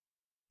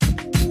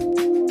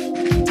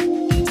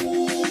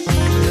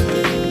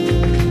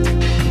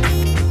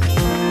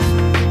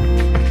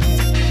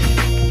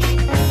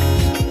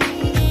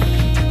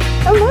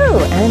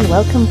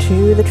welcome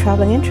to the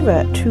Traveling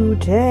Introvert.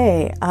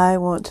 Today I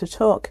want to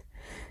talk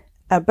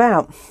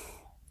about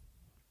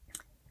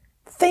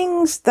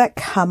things that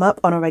come up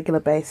on a regular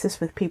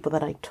basis with people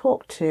that I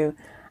talk to,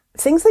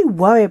 things they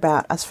worry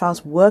about as far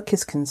as work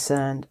is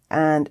concerned,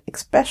 and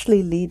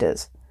especially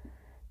leaders.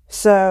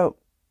 So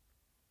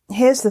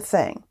here's the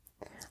thing.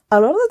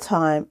 A lot of the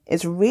time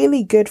it's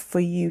really good for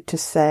you to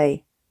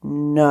say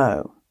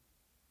no.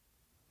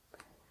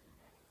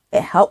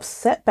 It helps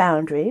set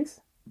boundaries.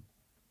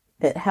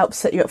 It helps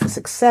set you up for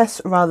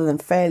success rather than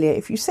failure.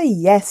 If you say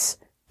yes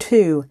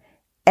to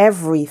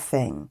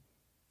everything,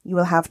 you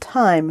will have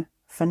time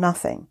for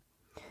nothing.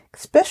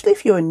 Especially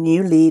if you're a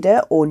new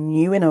leader or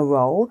new in a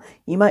role,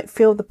 you might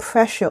feel the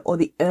pressure or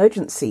the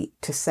urgency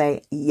to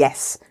say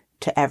yes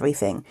to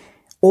everything.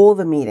 All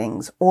the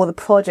meetings, all the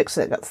projects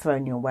that got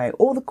thrown your way,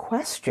 all the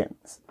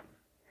questions.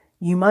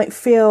 You might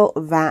feel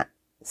that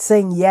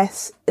saying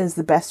yes is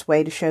the best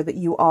way to show that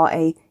you are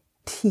a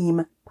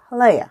team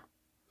player.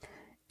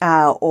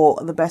 Or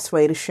the best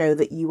way to show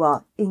that you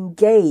are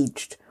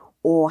engaged,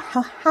 or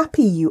how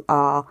happy you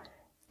are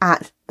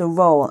at the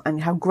role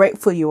and how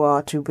grateful you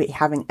are to be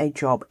having a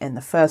job in the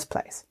first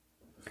place.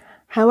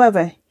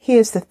 However,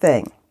 here's the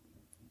thing.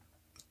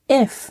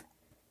 If,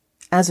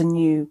 as a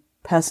new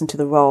person to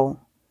the role,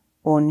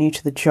 or new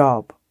to the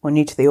job, or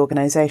new to the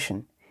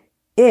organization,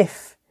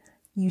 if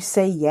you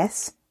say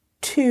yes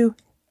to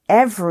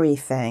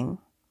everything,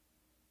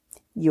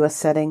 you are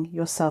setting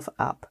yourself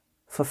up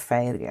for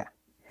failure.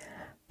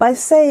 By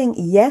saying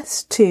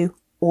yes to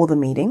all the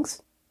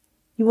meetings,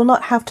 you will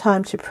not have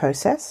time to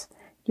process.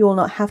 You will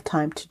not have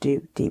time to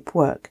do deep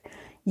work.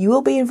 You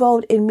will be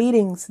involved in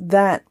meetings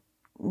that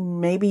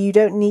maybe you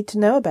don't need to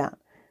know about.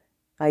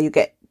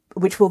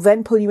 Which will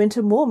then pull you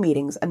into more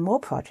meetings and more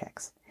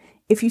projects.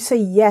 If you say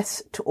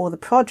yes to all the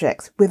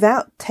projects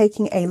without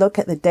taking a look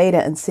at the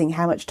data and seeing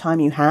how much time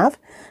you have,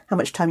 how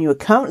much time you are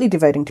currently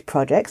devoting to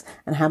projects,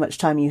 and how much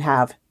time you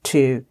have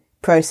to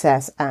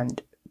process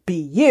and be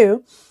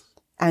you,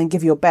 and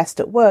give your best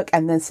at work,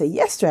 and then say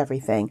yes to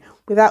everything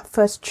without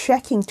first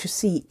checking to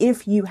see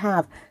if you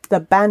have the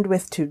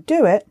bandwidth to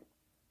do it,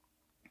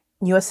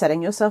 you are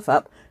setting yourself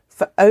up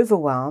for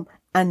overwhelm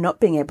and not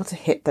being able to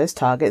hit those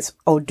targets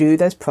or do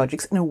those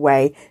projects in a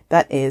way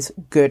that is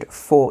good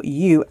for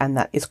you and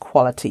that is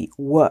quality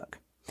work.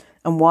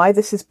 And why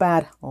this is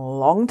bad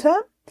long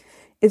term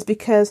is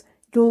because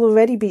you'll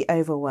already be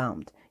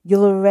overwhelmed.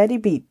 You'll already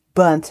be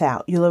burnt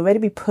out. You'll already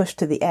be pushed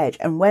to the edge.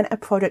 And when a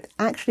project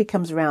actually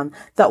comes around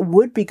that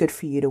would be good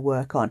for you to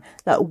work on,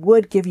 that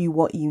would give you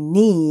what you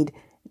need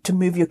to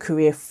move your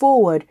career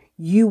forward,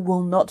 you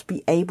will not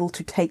be able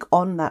to take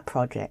on that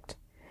project.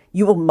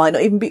 Might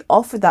not even be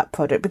offered that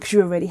project because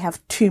you already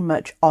have too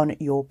much on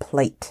your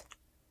plate.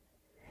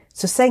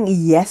 So saying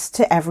yes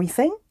to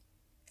everything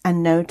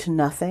and no to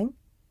nothing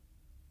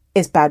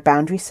is bad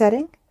boundary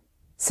setting,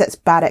 sets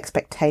bad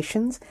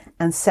expectations,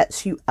 and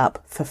sets you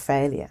up for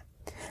failure.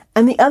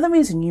 And the other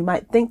reason you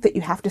might think that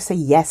you have to say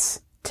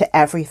yes to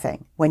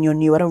everything when you're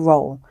new at a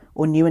role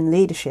or new in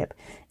leadership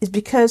is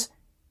because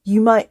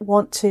you might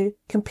want to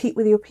compete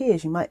with your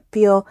peers. You might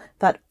feel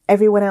that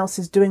everyone else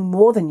is doing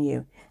more than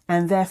you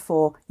and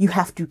therefore you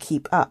have to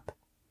keep up.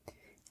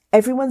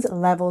 Everyone's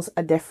levels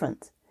are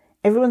different.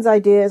 Everyone's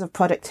ideas of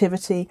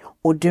productivity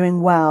or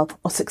doing well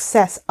or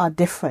success are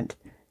different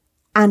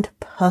and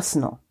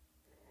personal.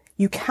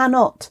 You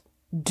cannot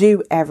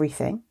do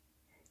everything.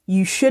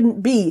 You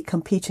shouldn't be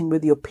competing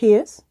with your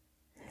peers.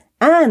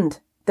 And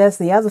there's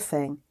the other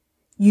thing.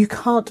 You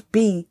can't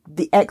be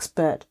the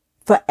expert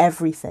for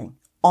everything,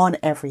 on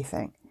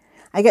everything.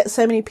 I get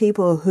so many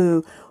people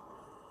who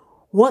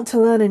want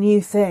to learn a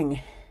new thing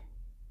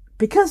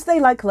because they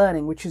like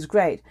learning, which is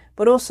great,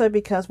 but also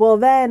because, well,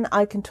 then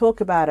I can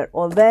talk about it,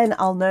 or then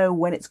I'll know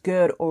when it's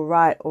good or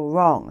right or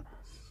wrong.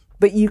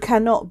 But you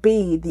cannot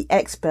be the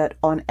expert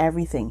on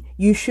everything.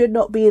 You should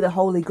not be the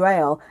holy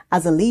grail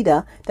as a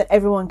leader that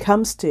everyone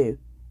comes to.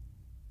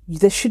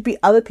 There should be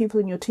other people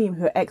in your team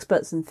who are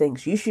experts in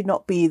things. You should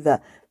not be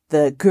the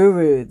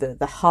guru,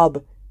 the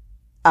hub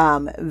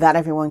that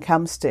everyone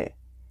comes to.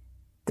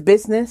 The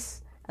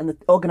business and the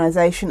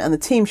organization and the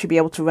team should be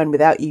able to run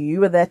without you.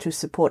 You are there to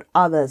support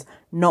others,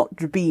 not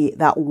to be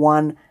that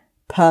one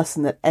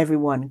person that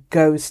everyone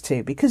goes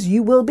to, because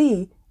you will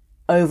be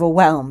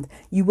overwhelmed.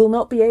 You will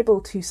not be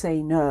able to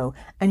say no,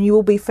 and you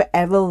will be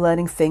forever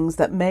learning things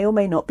that may or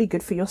may not be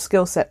good for your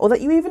skill set or that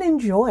you even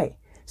enjoy.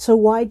 So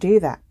why do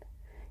that?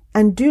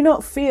 And do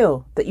not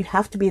feel that you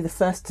have to be the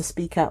first to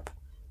speak up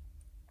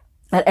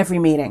at every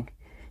meeting.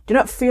 Do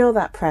not feel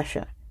that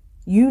pressure.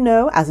 You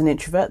know as an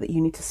introvert that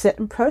you need to sit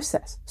and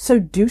process. So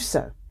do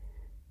so.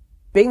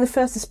 Being the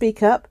first to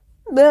speak up,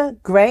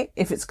 great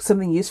if it's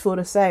something useful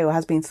to say or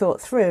has been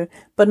thought through,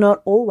 but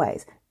not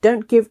always.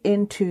 Don't give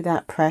in to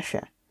that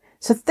pressure.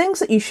 So things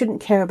that you shouldn't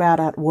care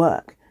about at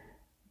work,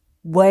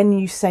 when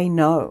you say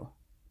no,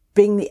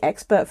 being the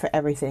expert for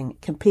everything,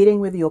 competing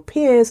with your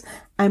peers,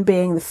 and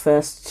being the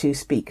first to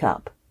speak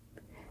up.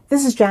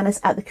 This is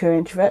Janice at The Career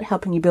Introvert,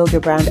 helping you build your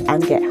brand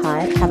and get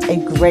hired. Have a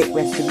great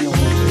rest of your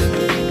week.